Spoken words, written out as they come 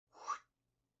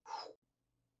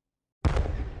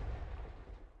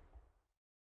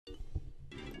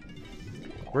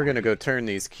We're gonna go turn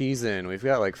these keys in. We've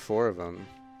got like 4 of them.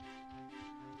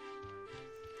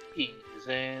 Keys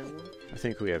in. I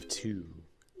think we have 2.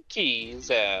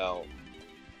 Keys out.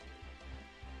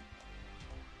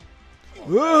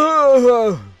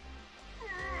 Oh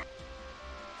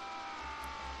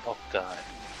God.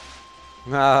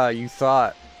 Ah, you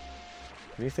thought.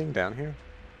 Anything down here?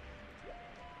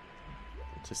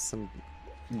 Just some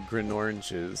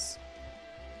green-oranges.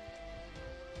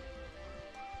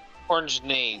 Orange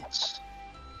nades.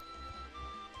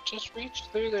 Just reach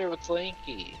through there with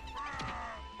Lanky.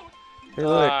 Hey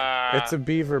look, it's a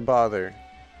beaver bother.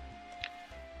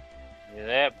 Yeah,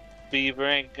 that beaver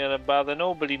ain't gonna bother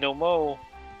nobody no more.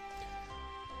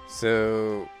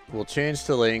 So, we'll change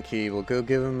to Lanky, we'll go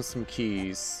give him some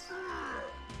keys.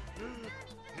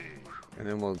 And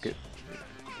then we'll get...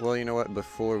 Well, you know what?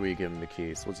 Before we give him the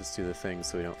keys, we'll just do the thing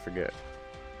so we don't forget.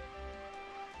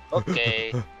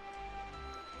 Okay.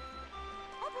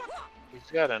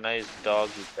 He's got a nice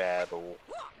doggy paddle.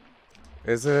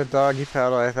 Is it a doggy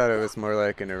paddle? I thought it was more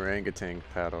like an orangutan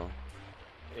paddle.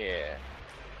 Yeah.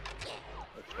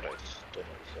 That's what I was gonna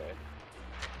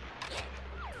say.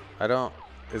 I don't...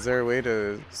 Is there a way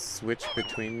to switch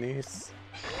between these?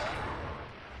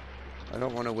 I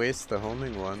don't want to waste the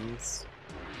homing ones.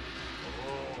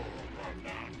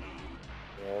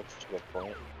 Yeah, that's a good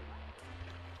point.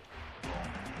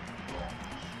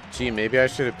 Gee, maybe I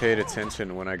should have paid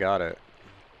attention when I got it.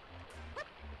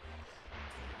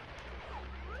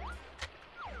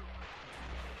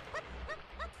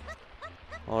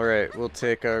 Alright, we'll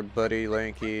take our buddy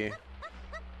Lanky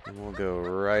and we'll go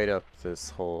right up this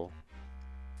hole.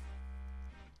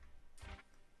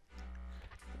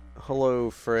 Hello,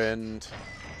 friend.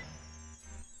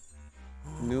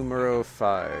 Numero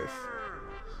 5.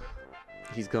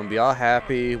 He's gonna be all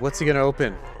happy. What's he gonna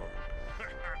open?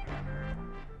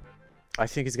 I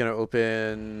think he's gonna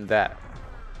open that.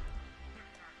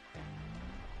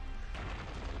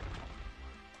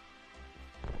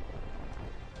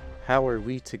 How are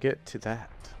we to get to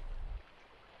that?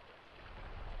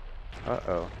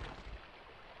 Uh-oh.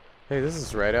 Hey, this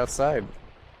is right outside.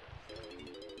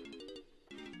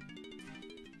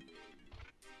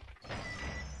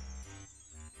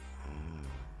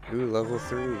 Ooh, level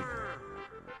 3.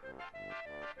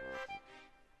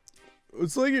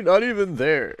 It's like you're not even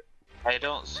there. I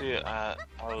don't see it. I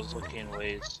was looking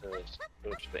ways to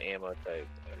switch the ammo type.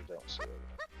 I don't see it.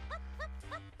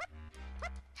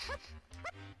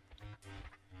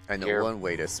 I know Here. one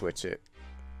way to switch it.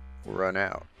 Run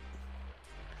out.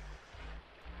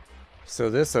 So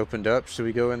this opened up. Should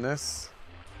we go in this?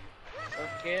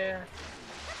 Fuck yeah.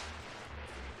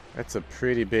 That's a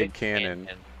pretty big cannon.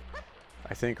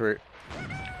 I think we're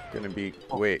gonna be...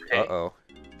 Wait, Okay. uh-oh.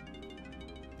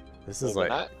 This is Maybe like...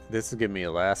 not. This is giving me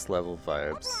last level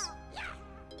vibes.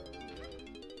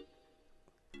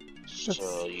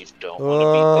 So you don't want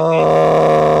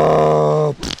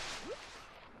to beat the game.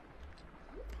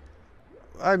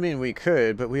 I mean, we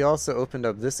could, but we also opened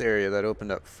up this area that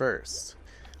opened up first.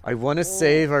 I want to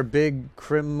save our big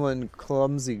Kremlin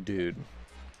clumsy dude.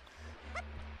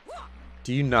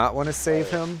 Do you not want to save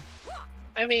him?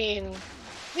 I mean,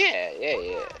 yeah.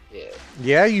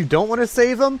 Yeah, you don't want to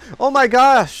save him? Oh my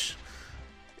gosh!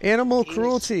 Animal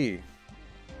cruelty.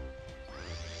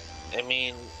 I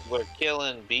mean, we're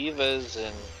killing beavers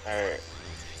and our...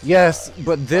 Yes,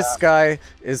 but this guy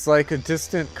is like a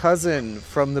distant cousin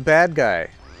from the bad guy.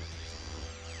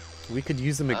 We could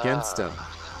use him against him.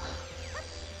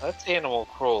 That's animal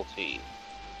cruelty.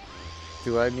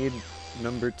 Do I need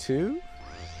number 2?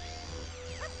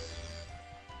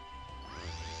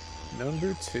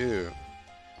 Number 2.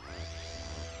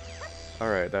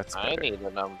 Alright, that's better. I need a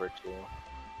number 2.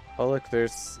 Oh look,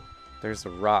 there's a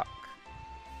rock.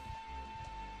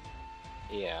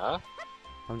 Yeah.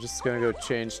 I'm just gonna go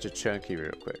change to Chunky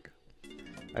real quick.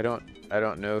 I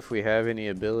don't know if we have any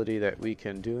ability that we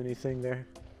can do anything there.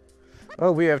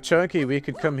 Oh, we have Chunky. We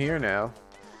could come here now.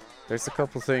 There's a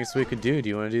couple things we could do. Do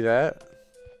you want to do that?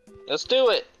 Let's do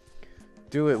it.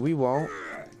 Do it. We won't.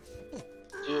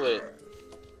 Do it.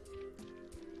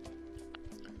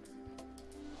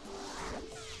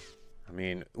 I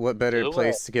mean, what better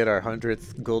place to get our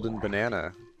 100th golden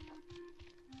banana?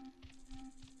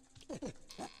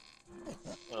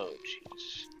 Oh,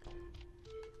 jeez.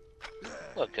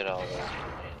 Look at all those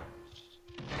bananas.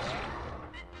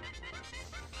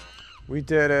 We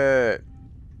did it!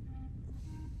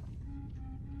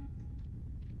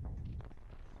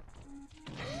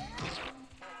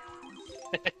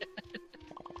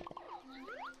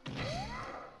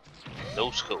 No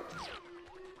scope.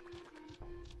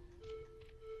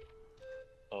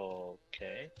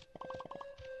 Okay.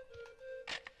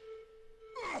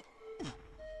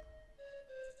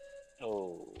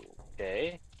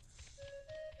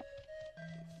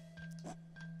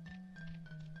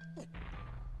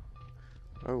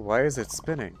 Oh, why is it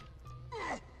spinning?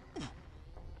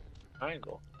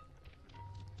 Triangle.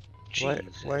 Why Jeez,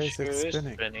 is sure it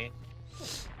is spinning?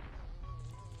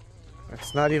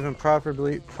 It's not even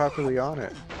properly on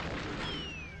it.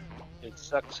 It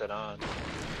sucks it on.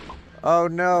 Oh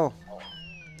no!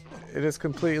 It is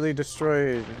completely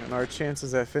destroyed, and our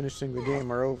chances at finishing the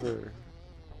game are over.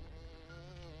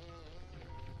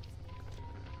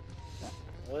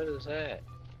 What is that?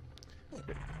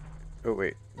 Oh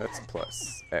wait, that's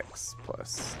plus. X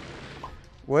plus.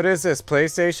 What is this,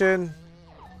 PlayStation?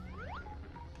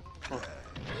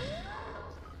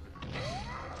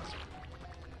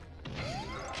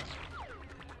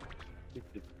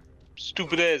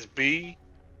 Stupid ass B.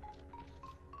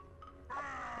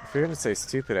 If you're gonna say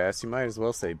stupid ass, you might as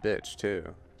well say bitch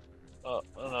too. Oh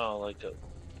no, like a.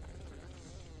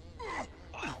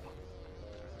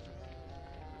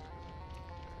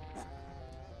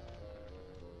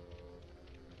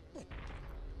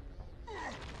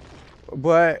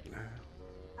 What?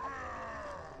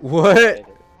 What?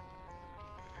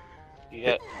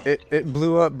 Yeah. It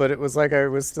blew up, but it was like I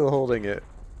was still holding it.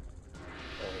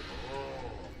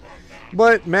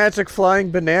 What? Magic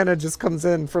flying banana just comes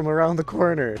in from around the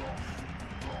corner.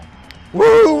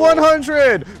 Woo!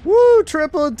 100! Woo!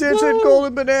 Triple digit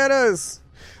golden bananas!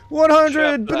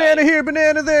 100! Banana here,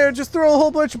 banana there! Just throw a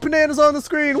whole bunch of bananas on the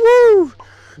screen! Woo!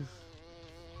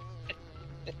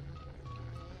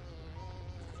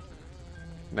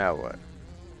 Now what?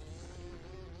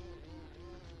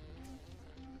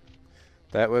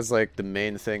 That was like the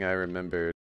main thing I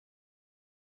remembered.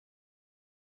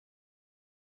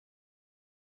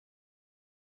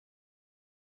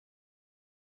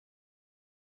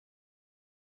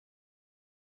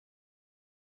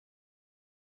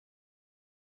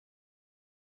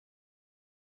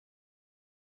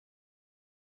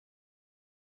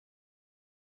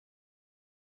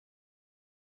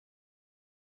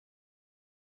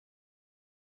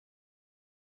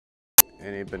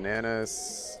 Any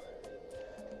bananas?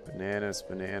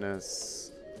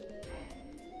 Bananas.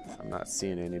 I'm not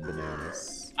seeing any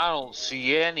bananas. I don't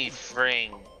see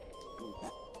anything.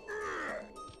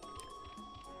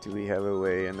 Do we have a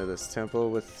way into this temple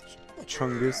with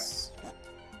Chungus?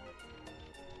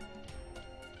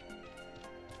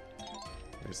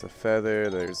 There's a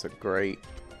feather, there's a grape.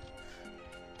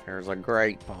 There's a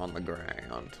grape on the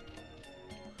ground.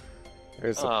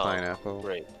 There's a pineapple.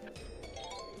 Great.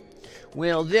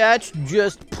 Well, that's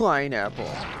just pineapple.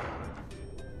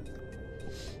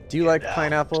 Do you like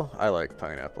pineapple? I like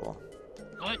pineapple.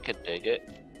 I could dig it.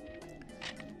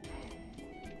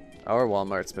 Our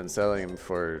Walmart's been selling them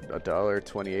for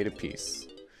 $1.28 a piece.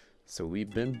 So we've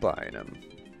been buying them.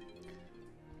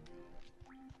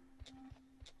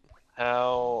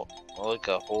 How, like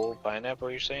a whole pineapple,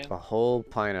 you're saying? A whole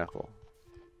pineapple.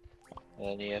 And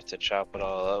then you have to chop it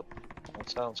all up. That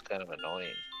sounds kind of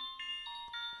annoying.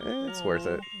 It's worth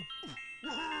it.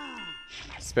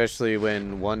 Especially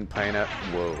when one pineapple...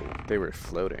 Whoa, they were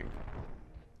floating.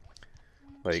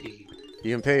 Like,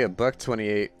 you can pay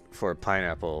 $1.28 for a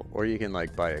pineapple, or you can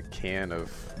like buy a can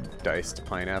of diced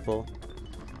pineapple.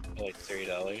 Like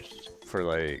 $3? For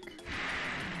like...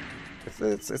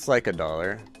 It's like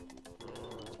 $1.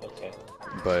 Okay.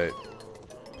 But...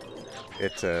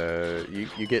 It,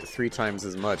 you get 3 times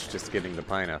as much just getting the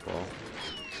pineapple.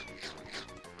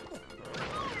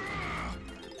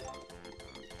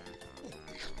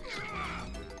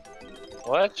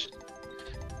 What?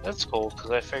 That's cool,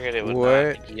 because I figured it would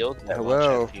not yield that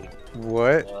much if you...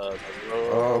 What?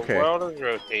 Oh, okay. World is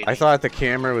rotating. I thought the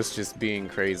camera was just being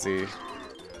crazy.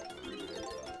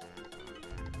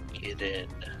 Get in.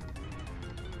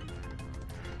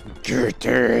 Get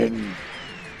in!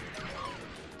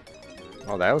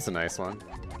 Oh, that was a nice one.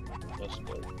 That's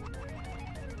good.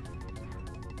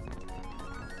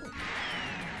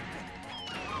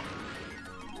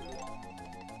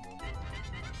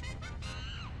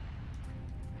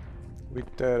 We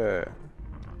did it.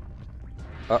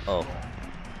 Uh-oh.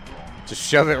 Just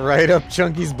shove it right up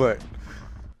Chunky's butt.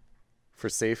 For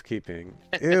safekeeping.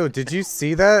 Ew, did you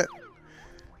see that?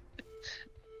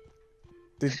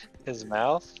 His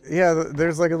mouth? Yeah,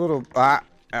 there's like a little... Ah!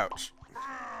 Ouch.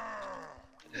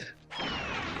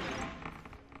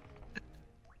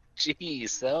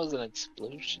 Jeez, that was an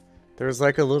explosion. There's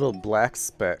like a little black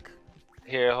speck.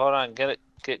 Here, hold on.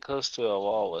 Get close to a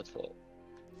wall with it.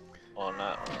 Well,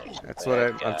 not. That's what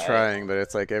I'm trying, but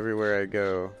it's like everywhere I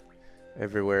go,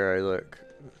 everywhere I look,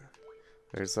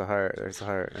 there's a heart,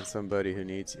 and somebody who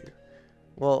needs you.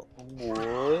 Well,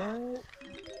 what?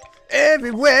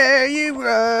 Everywhere you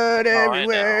run,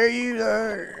 everywhere you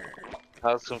learn.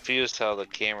 I was confused how the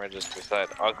camera just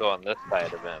decided I'll go on this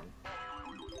side of him.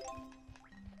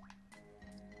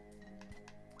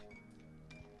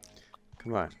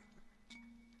 Come on.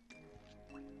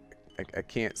 I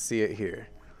can't see it here.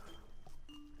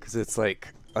 Because it's like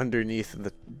underneath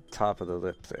the top of the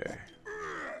lip there.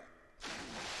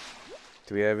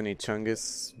 Do we have any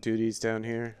Chungus duties down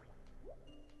here?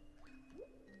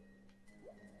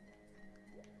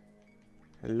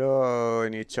 Hello,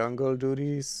 any Chungle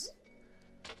duties?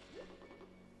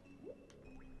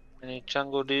 Any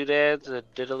chungle doodads or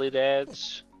diddly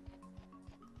dads?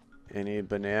 Any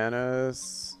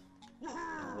bananas?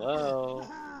 Hello.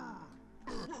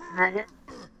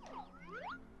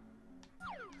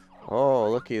 Oh,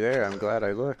 looky there. I'm glad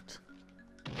I looked.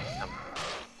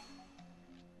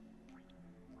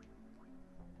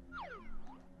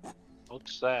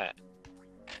 What's that?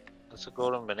 That's a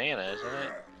golden banana, isn't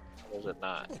it? Or is it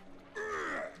not?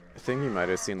 I think you might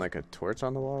have seen like a torch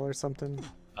on the wall or something.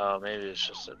 Oh, maybe it's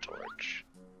just a torch.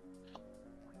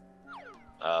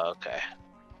 Oh, okay.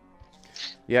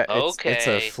 Yeah, it's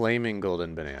a Okay. flaming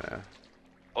golden banana.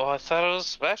 Oh, I thought it was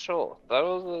special. That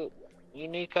was a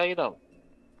unique item.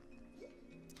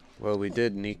 Well, we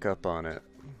did sneak up on it.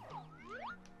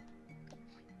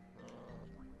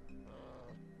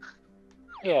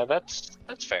 Yeah, that's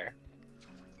fair.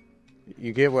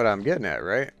 You get what I'm getting at,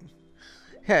 right?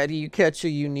 How do you catch a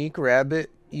unique rabbit?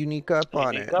 You sneak up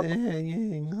on it. How do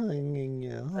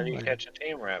you catch a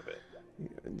tame rabbit?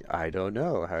 I don't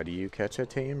know. How do you catch a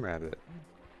tame rabbit?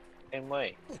 Same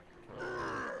way.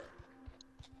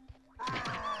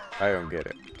 I don't get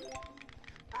it.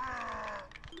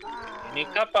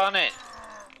 Sneak up on it.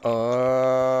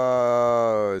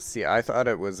 Oh, see, I thought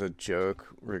it was a joke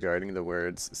regarding the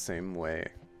words same way.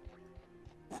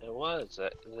 It was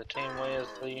the same way as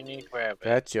the unique rabbit.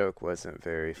 That joke wasn't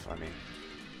very funny.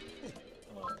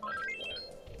 Oh my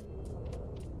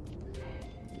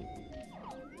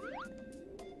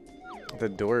God. The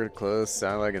door closed,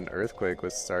 sounded like an earthquake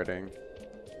was starting.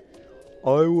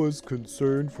 I was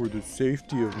concerned for the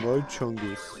safety of my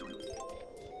Chungus.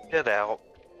 Get out.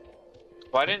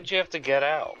 Why didn't you have to get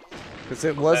out? Because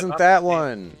it wasn't that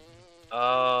one.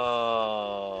 Oh.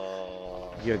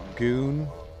 You goon.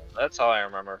 That's all I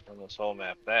remember from this whole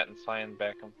map. That and flying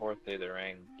back and forth through the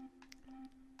ring.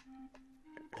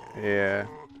 Yeah.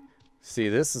 See,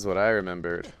 this is what I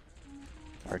remembered.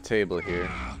 Our table here.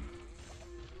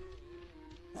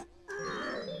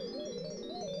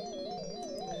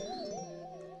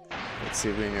 Let's see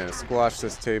if we can squash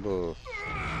this table.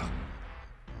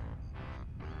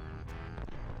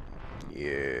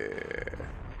 Yeah.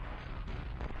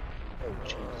 Oh,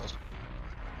 jeez.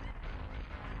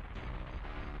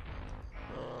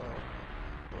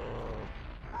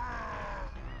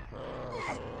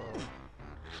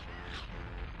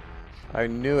 I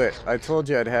knew it. I told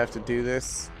you I'd have to do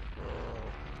this.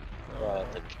 Well,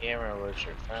 the camera was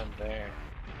your friend there.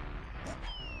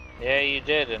 Yeah, you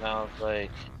did, and I was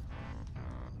like...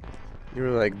 You were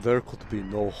like, there could be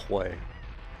no way.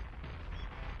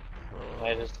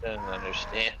 I just didn't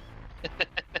understand.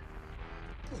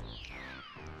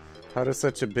 How does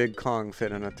such a big Kong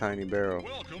fit in a tiny barrel?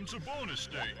 Welcome to bonus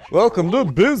stage. Welcome to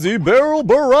Busy Barrel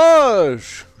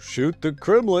Barrage! Shoot the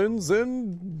Kremlins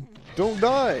and don't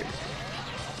die.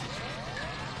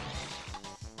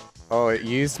 Oh, it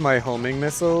used my homing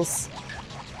missiles?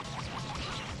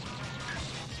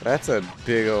 That's a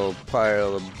big old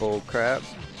pile of bull crap.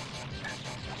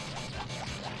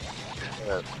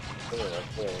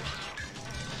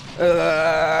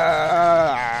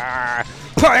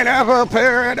 Pineapple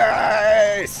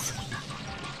Paradise!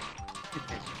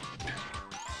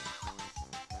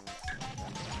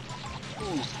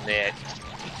 Who's next?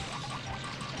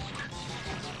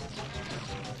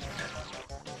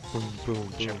 Boom, boom,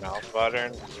 Is your boom. mouth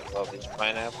watering with all these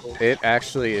pineapples? It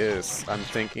actually is. I'm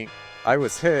thinking. I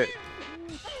was hit.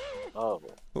 Oh,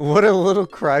 What a little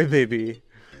crybaby.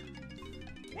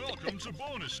 Welcome to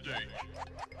bonus stage.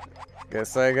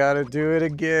 Guess I gotta do it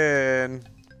again.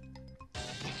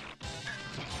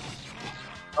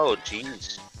 oh,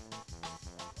 jeez.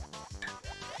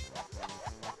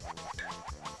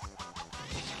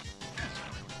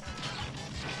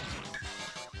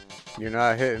 You're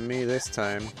not hitting me this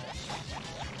time.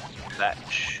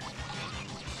 Fetch.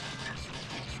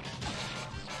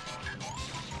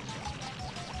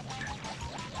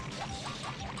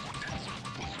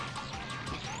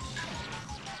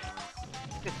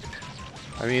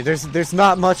 I mean, there's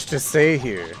not much to say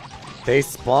here. They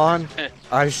spawn,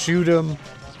 I shoot them,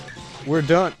 we're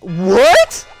done.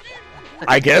 What?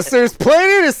 I guess there's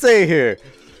plenty to say here.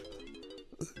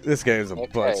 This game's a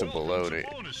bunch of baloney.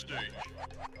 Bonus stage.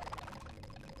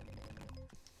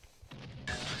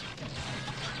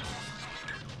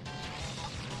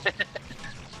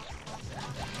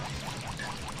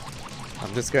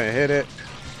 I'm just gonna hit it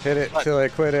What? till I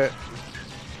quit it.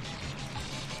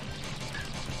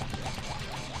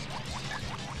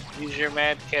 Use your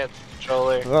Mad Cat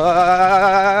controller.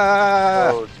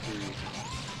 Ah! Oh, dude.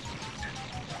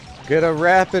 Get a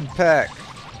rapid pack.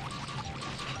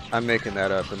 I'm making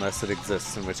that up unless it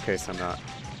exists, in which case I'm not.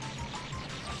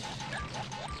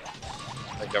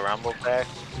 Like a rumble pack?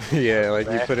 Yeah,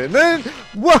 like you put it in. Then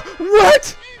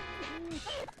what?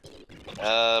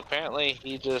 Apparently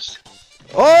he just...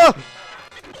 Oh!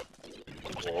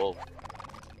 Whoa.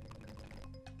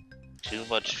 Too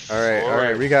much Alright,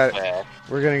 forward we got it. pack.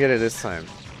 We're gonna get it this time.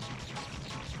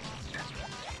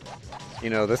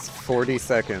 You know, this 40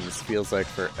 seconds feels like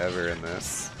forever in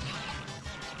this.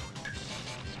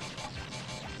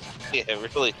 Yeah,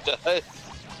 it really does.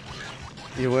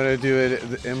 You wanna do it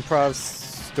the improv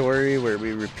story where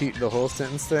we repeat the whole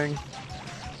sentence thing?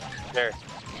 Sure.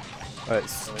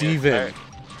 Steven.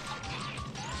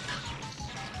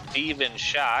 Steven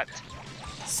shot.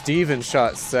 Steven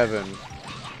shot 7.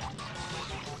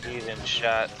 Steven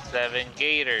shot 7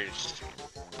 gators.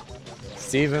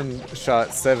 Steven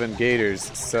shot 7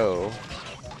 gators, so...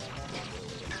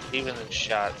 Steven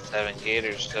shot 7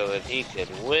 gators so that he could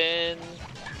win.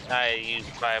 I used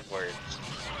 5 words.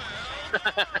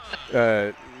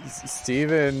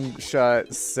 Steven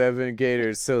shot 7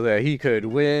 gators so that he could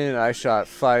win. I shot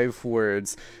 5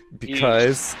 words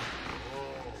because...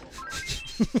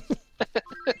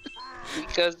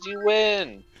 Because you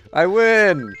win. I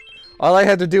win! All I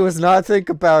had to do was not think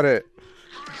about it.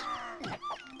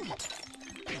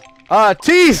 Ah,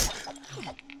 teeth!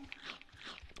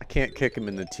 I can't kick him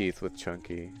in the teeth with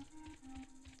Chunky.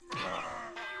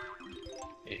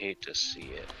 You hate to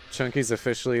see it. Chunky's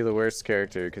officially the worst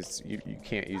character because you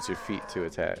can't use your feet to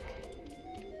attack.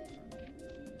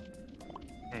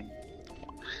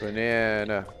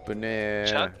 Banana.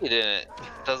 Chunky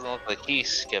doesn't look like he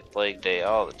skipped leg day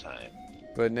all the time.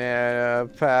 Banana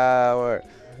power.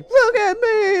 Look at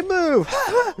me move!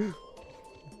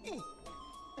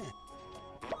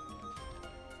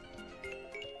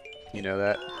 You know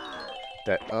that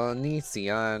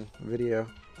Onision video?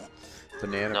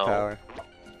 Banana No. power.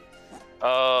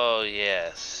 Oh,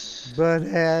 yes.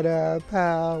 Banana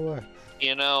power.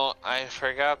 You know, I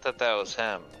forgot that was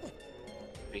him.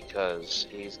 Because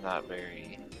he's not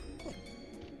very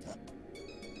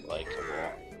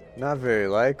likable. Not very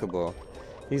likable.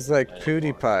 He's like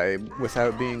PewDiePie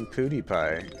without being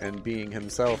PewDiePie and being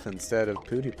himself instead of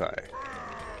PewDiePie.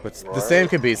 But the same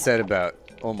could be said about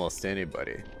almost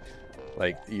anybody.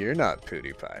 Like, you're not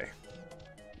PewDiePie.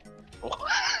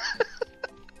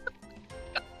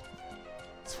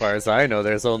 As far as I know,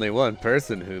 there's only one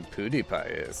person who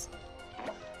PewDiePie is.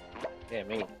 Yeah,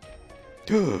 me.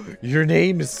 Your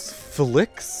name is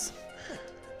Felix?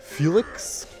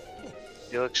 Felix?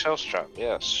 Felix Shellstrop,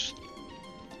 yes.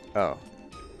 Oh.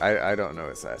 I don't know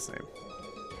his last name.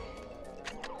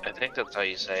 I think that's how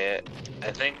you say it.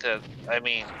 I think that, I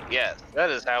mean, yes,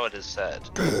 that is how it is said.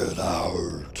 Get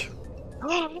out.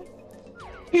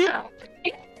 Yeah.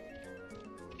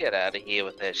 Get out of here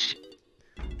with that shit.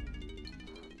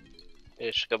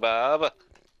 Ish kebab.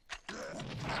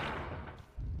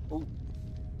 Ooh.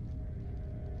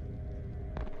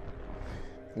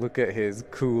 Look at his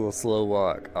cool slow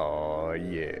walk. Oh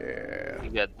yeah. You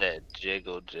got that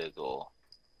jiggle jiggle.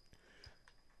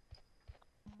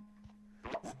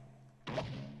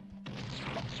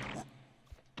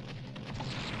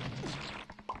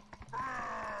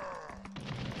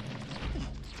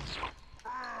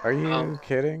 Are you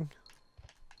kidding?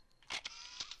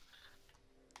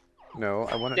 No,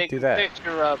 I want to do that. Take a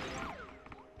picture of.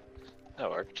 That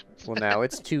worked. Well, now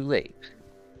it's too late.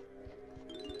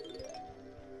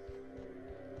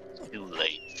 Too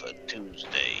late for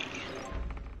Tuesday.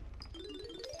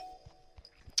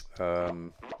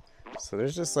 So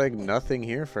there's just like nothing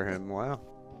here for him. Wow.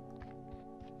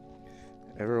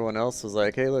 Everyone else was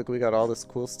like, hey, look, we got all this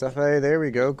cool stuff. Hey, there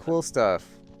we go. Cool stuff.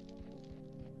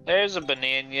 There's a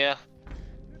banana.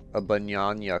 A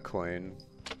banana coin.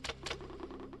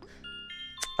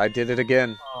 I did it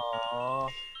again. Aww.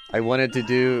 I wanted to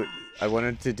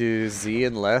do Z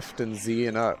and left and Z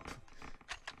and up.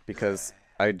 Because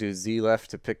I do Z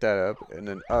left to pick that up and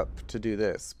then up to do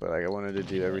this. But I wanted to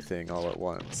do everything all at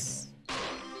once.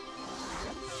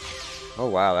 Oh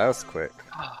wow, that was quick.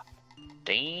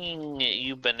 Dang,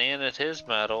 you bananaed his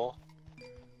medal.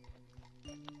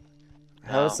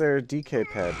 How is there a DK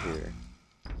pad here?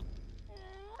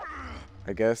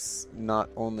 I guess not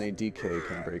only DK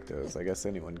can break those. I guess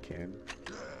anyone can.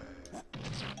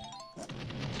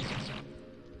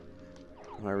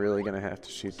 Am I really gonna have to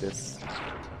shoot this?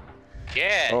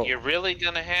 Yeah, Oh. you're really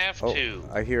gonna have Oh, to.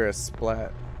 I hear a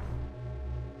splat.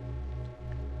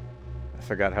 I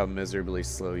forgot how miserably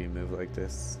slow you move like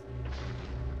this.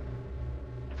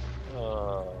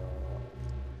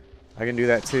 I can do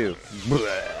that too.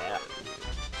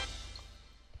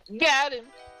 Got him.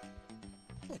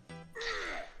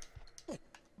 He's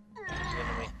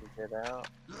gonna make you get out.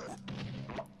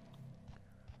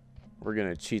 We're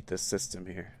gonna cheat the system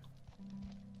here.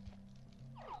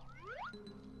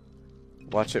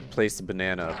 Watch it place a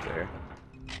banana up there.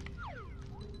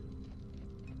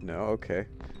 No, okay.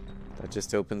 That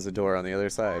just opens the door on the other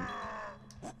side.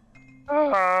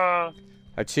 I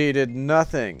cheated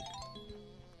nothing.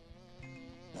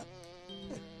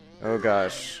 Oh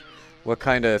gosh. What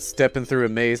kind of stepping through a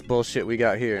maze bullshit we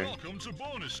got here? Welcome to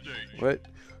bonus stage. What?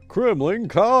 Kremling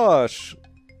Kosh!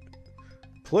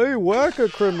 Play Whack-A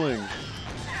Kremling!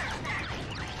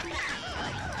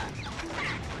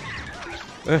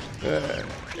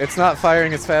 It's not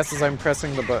firing as fast as I'm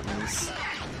pressing the buttons.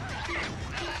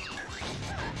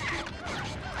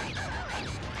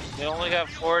 You only got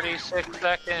 46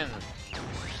 seconds.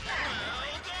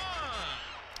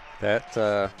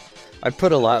 That, I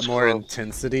put a lot more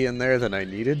intensity in there than I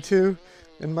needed to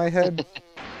in my head.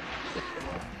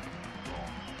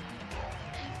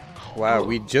 Wow,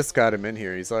 we just got him in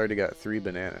here. He's already got 3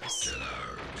 bananas.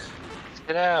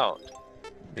 Get out.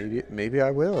 Maybe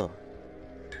I will.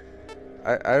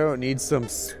 I don't need some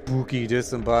spooky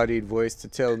disembodied voice to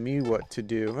tell me what to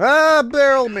do. Ah,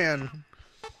 Barrel Man!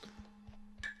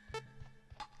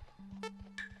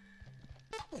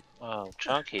 Oh,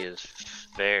 Chunky is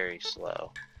very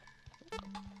slow.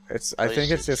 I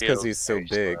think it's just because he's so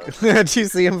big. Slow. Did you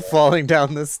see him falling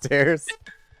down the stairs?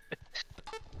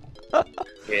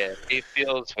 Yeah, he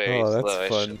feels very Oh, slow, that's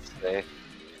fun. I should say.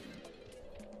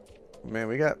 Man,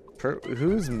 we got...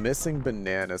 Who's missing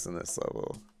bananas in this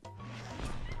level?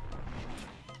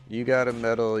 You got a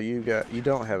medal, you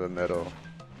don't have a medal.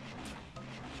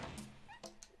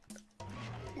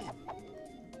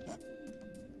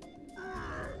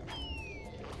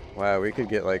 Wow, we could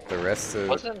get like the rest of...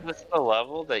 Wasn't this the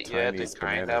level that you had to Tiny's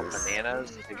grind out bananas.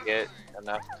 bananas to get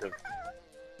enough to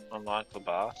unlock the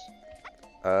boss?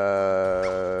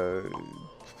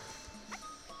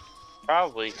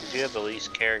 Probably, because you have the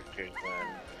least characters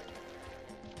then.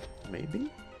 Maybe?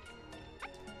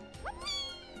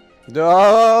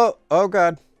 No! Oh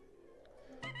god.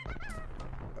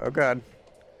 Oh god.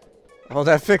 Oh,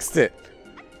 that fixed it.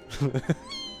 Oh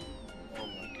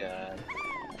my god.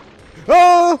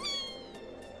 Oh!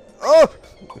 Oh!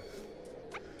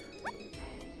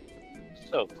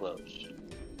 So close.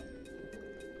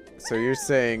 So you're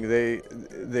saying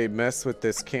they mess with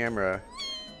this camera,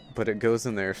 but it goes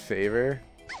in their favor?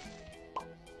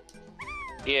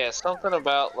 Yeah, something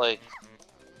about like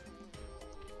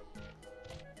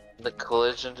the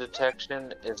collision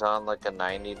detection is on like a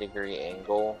 90-degree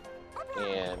angle,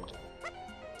 and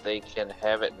they can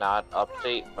have it not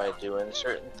update by doing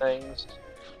certain things,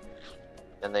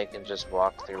 and they can just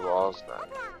walk through walls then.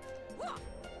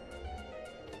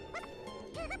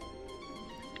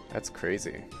 That's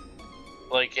crazy.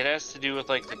 Like, it has to do with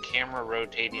like the camera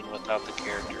rotating without the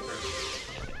character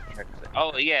rotating.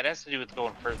 Oh yeah, it has to do with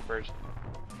going first person.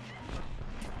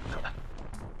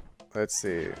 Let's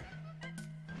see.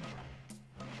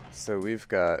 So we've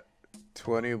got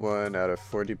 21 out of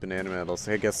 40 banana medals.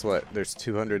 Hey, guess what? There's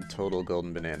 200 total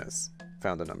golden bananas.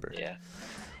 Found the number. Yeah.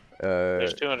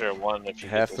 There's Uh, 201 if you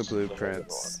half get the this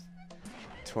blueprints.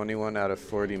 21 out of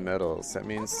 40 medals. That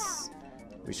means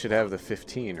we should have the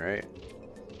 15, right?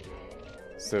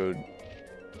 So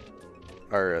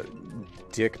our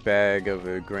dick bag of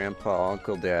a grandpa,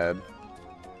 uncle, dad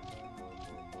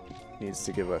needs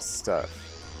to give us stuff.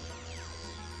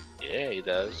 Yeah, he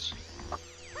does.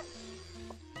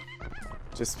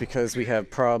 Just because we have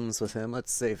problems with him,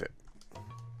 let's save it.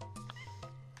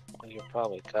 You're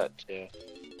probably cut too.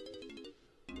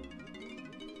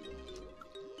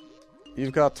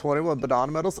 You've got 21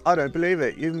 banana medals? I don't believe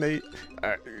it. You've made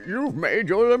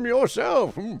them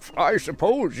yourself. I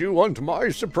suppose you want my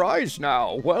surprise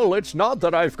now. Well, it's not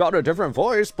that I've got a different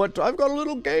voice, but I've got a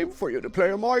little game for you to play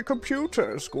on my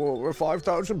computer. Score over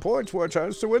 5,000 points for a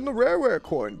chance to win the Rareware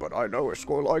coin, but I know a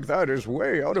score like that is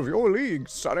way out of your league,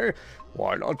 sonny.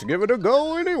 Why not give it a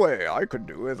go anyway? I could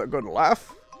do with a good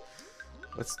laugh.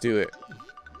 Let's do it.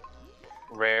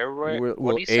 Rareware? We'll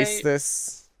What'd he ace say?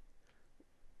 this.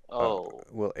 Oh.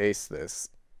 We'll ace this.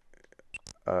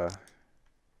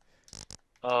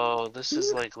 Oh, this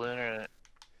is like Lunar.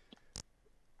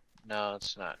 No,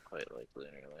 it's not quite like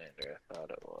Lunar Lander. I thought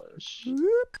it was.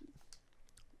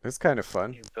 It's kind of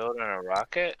fun. You building a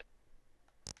rocket?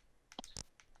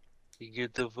 You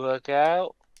get the fuck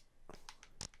out.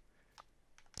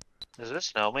 Is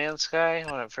this No Man's Sky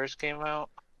when it first came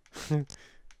out?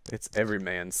 It's every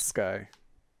man's sky.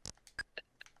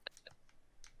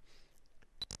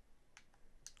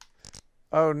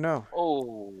 Oh no.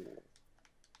 Oh.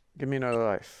 Give me another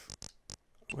life.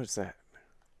 What is that?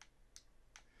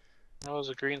 That was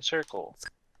a green circle.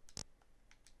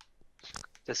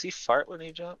 Does he fart when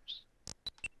he jumps?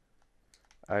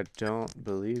 I don't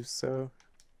believe so.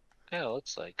 Yeah, it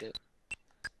looks like it.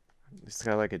 He's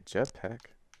got like a jetpack.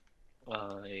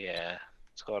 Yeah.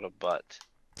 It's called a butt.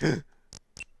 You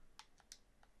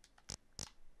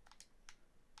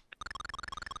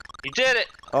did it!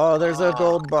 Oh, there's a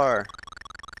gold bar.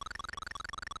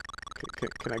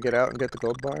 Can I get out and get the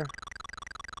gold bar?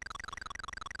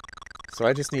 So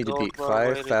I just need to beat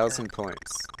 5,000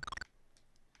 points.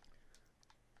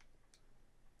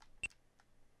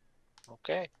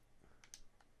 Okay.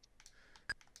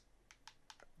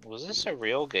 Was this a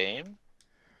real game?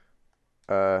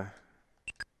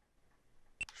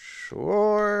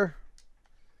 Sure.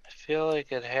 I feel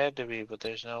like it had to be, but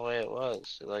there's no way it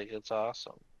was. Like, it's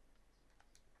awesome.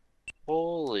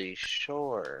 Holy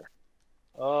sure.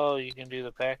 Oh, you can do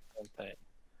the Pac-Man thing.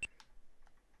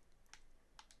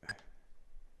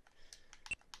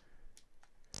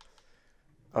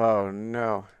 Oh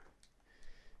no.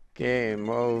 Game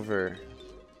over.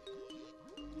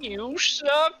 You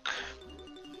suck!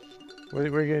 What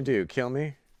are we gonna do? Kill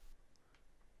me?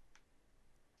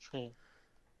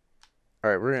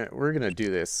 Alright, we're gonna do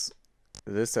this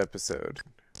episode.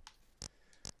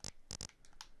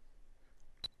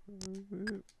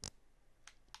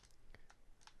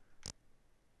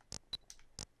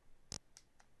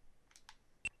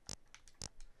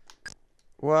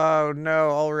 Wow, no,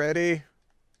 already?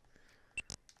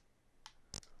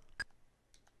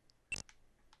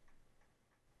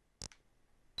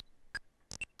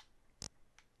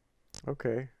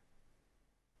 Okay.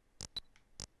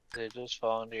 They just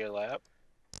fall into your lap?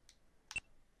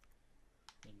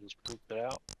 And just poop it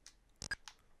out?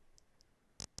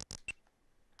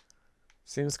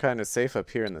 Seems kind of safe up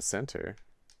here in the center.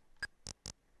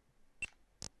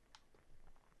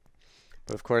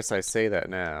 But of course I say that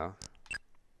now.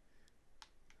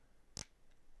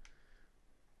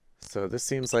 So this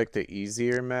seems like the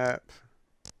easier map.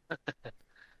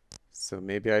 So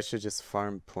maybe I should just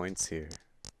farm points here.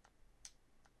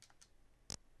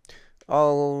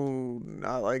 Oh,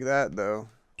 not like that though.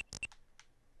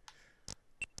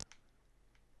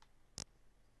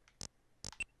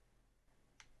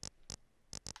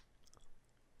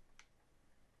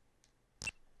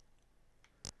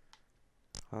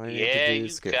 All I need to do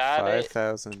is get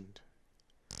 5,000.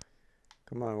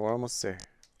 Come on, we're almost there.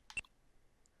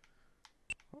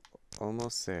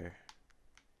 Almost there.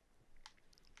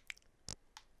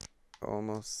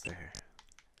 Almost there.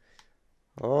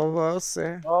 Almost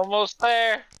there. Almost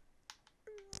there!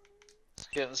 It's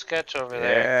getting sketch over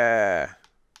there. Yeah.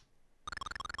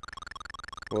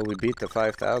 Well, we beat the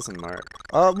 5,000 mark.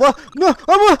 What? No!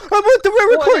 I want the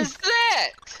Rareware coin! What is that?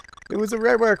 It was a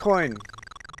Rareware coin.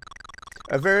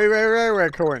 A very rare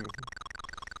Rareware coin.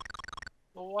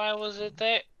 Why was it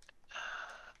there?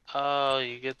 Oh,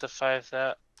 you get the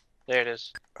 5,000. There it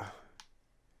is.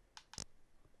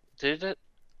 Did it?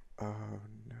 Oh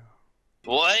no.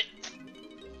 What?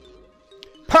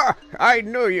 Ha! I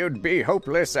knew you'd be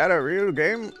hopeless at a real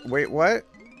game. Wait, what?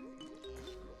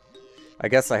 I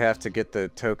guess I have to get the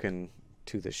token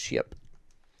to the ship.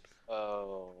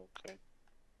 Oh, okay.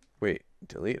 Wait,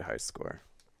 delete high score.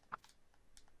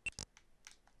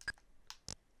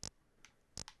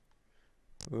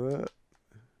 What?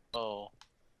 Oh.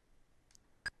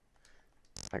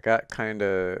 I got kind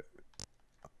of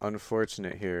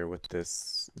unfortunate here with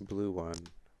this blue one.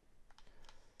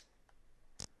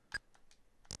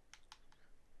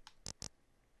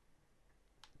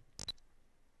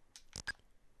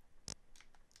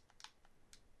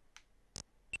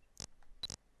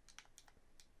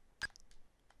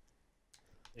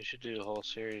 You should do a whole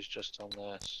series just on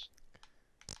this.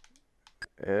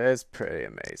 It is pretty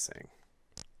amazing.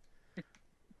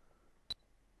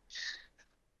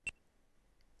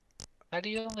 How do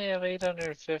you only have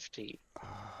 850?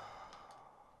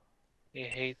 You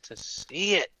hate to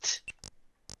see it.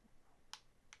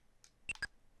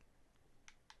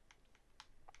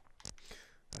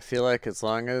 I feel like as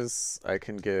long as I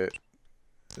can get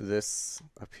this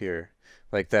up here,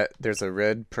 like that, there's a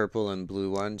red, purple, and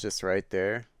blue one just right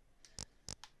there.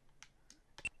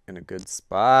 In a good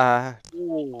spot.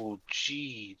 Oh,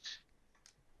 jeez.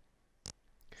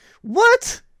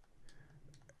 What?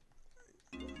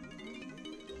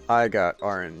 I got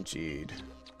RNG'd.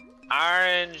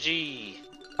 RNG.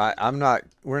 I'm not.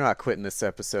 We're not quitting this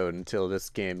episode until this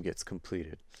game gets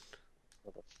completed.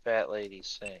 What the fat lady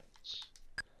sings.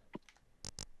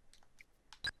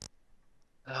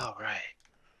 All right.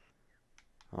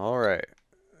 All right.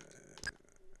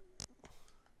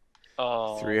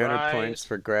 Oh, 300 points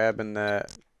for grabbing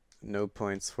that. No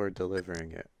points for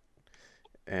delivering it.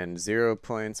 And 0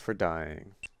 points for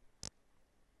dying.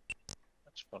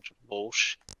 That's a bunch of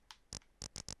bullshit.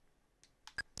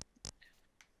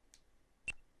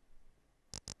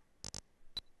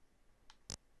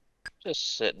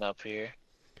 Just sitting up here.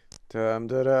 Dum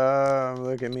da dum,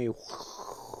 look at me.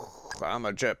 I'm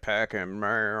a jetpack and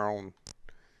man.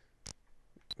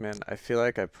 Man, I feel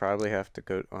like I probably have to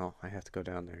go. Oh, I have to go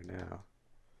down there now.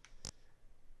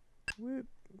 Whoop.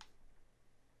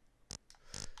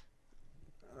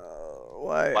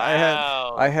 Why?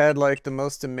 Wow. I had like the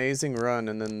most amazing run,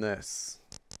 and then this.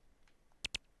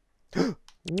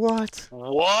 What?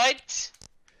 What?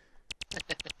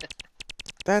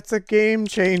 That's a game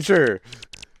changer.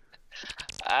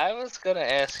 I was gonna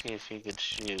ask you if you could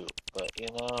shoot, but you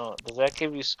know, does that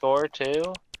give you score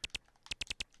too?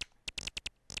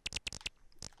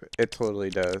 It totally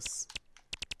does.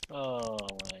 Oh my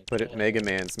god. But it Mega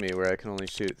Man's me where I can only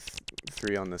shoot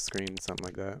 3 on the screen, something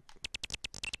like that.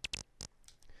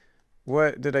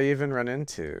 What did I even run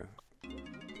into?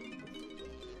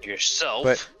 Yourself?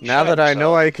 But now that I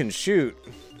know I can shoot.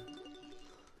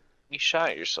 You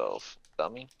shot yourself,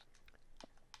 dummy.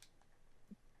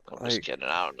 I'm just kidding,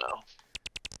 I don't know.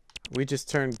 We just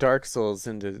turned Dark Souls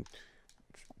into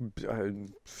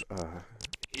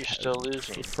You're still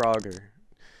losing. Frogger.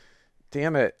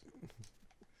 Damn it.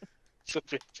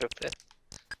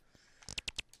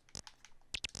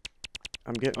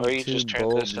 I'm getting Or you too just turned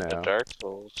bold this into now. Dark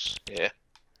Souls. Yeah.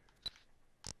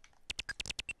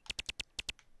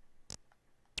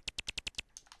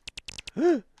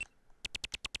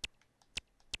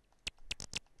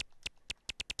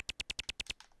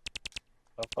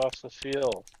 Up off the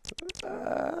field.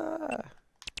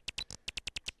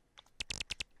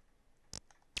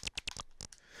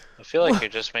 I feel like you're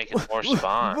just making more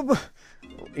spawn.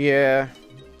 Yeah.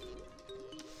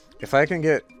 If I can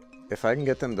get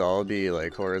them to all be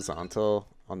like horizontal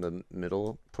on the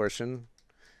middle portion.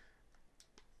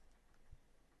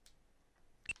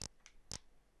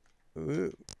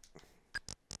 Ooh.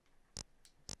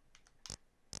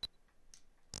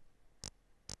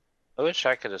 I wish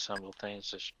I could assemble things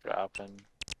just dropping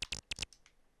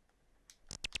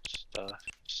stuff,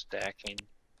 stacking.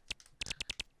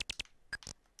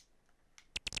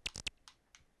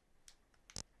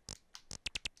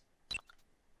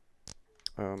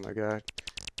 Oh my god.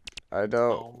 I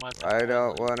don't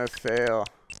want to fail.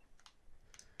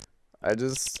 I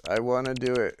want to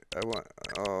do it.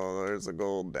 Oh, there's a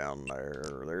gold down there.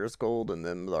 There's gold and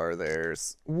them are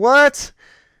theirs. What?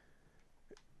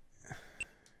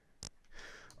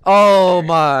 Oh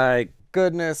my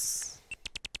goodness.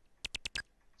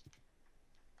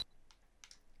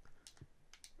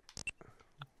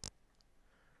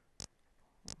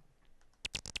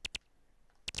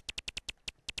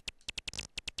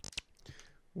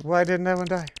 Why didn't that one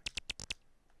die?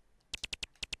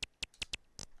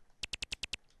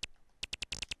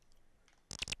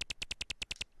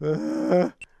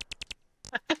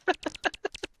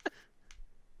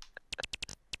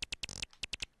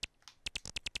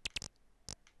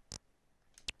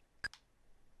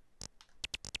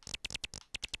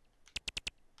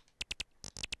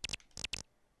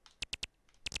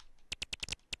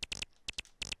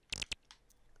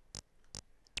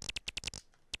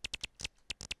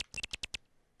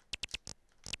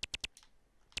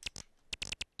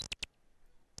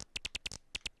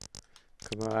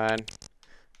 Come on.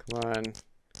 Come on.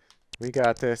 We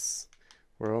got this.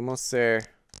 We're almost there.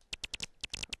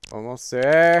 Almost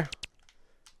there.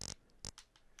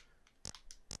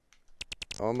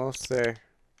 Almost there.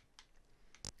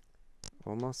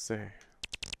 Almost there.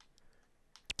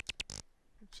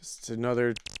 Just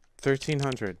another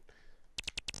 1,300.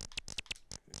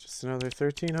 Just another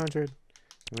 1,300.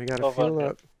 And we gotta fill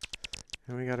up.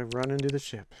 And we gotta run into the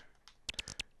ship.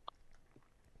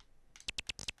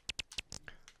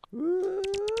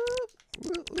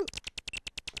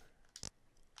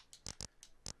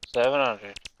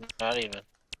 700, not even.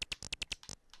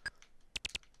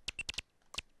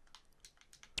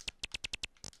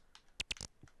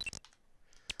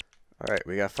 All right,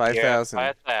 we got 5,000.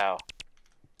 5,000.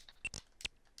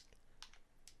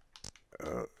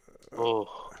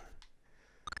 Oh,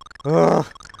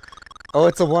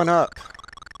 it's a 1-up.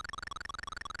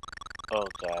 Oh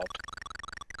god.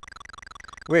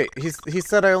 Wait, he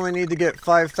said I only need to get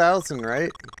 5,000,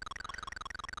 right?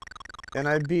 and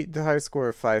I beat the high score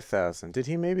of 5,000. Did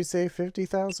he maybe say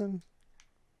 50,000?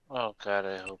 Oh god,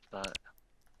 I hope not.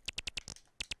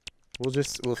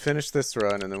 We'll finish this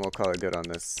run and then we'll call it good on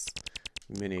this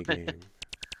mini game.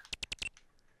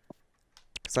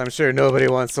 Cause I'm sure nobody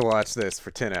wants to watch this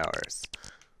for 10 hours.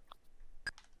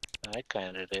 I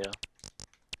kinda do.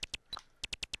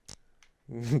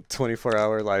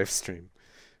 24-hour live stream.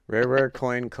 Rareware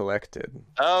coin collected.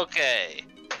 Okay.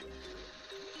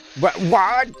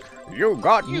 What? You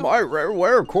got my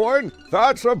Rareware coin?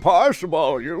 That's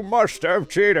impossible. You must have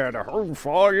cheated.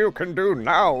 All you can do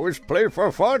now is play for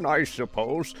fun, I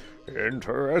suppose.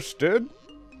 Interested?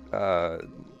 No.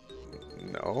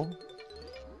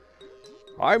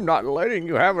 I'm not letting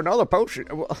you have another potion.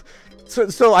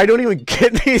 So I don't even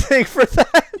get anything for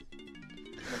that?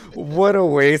 What a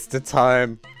waste of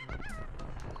time.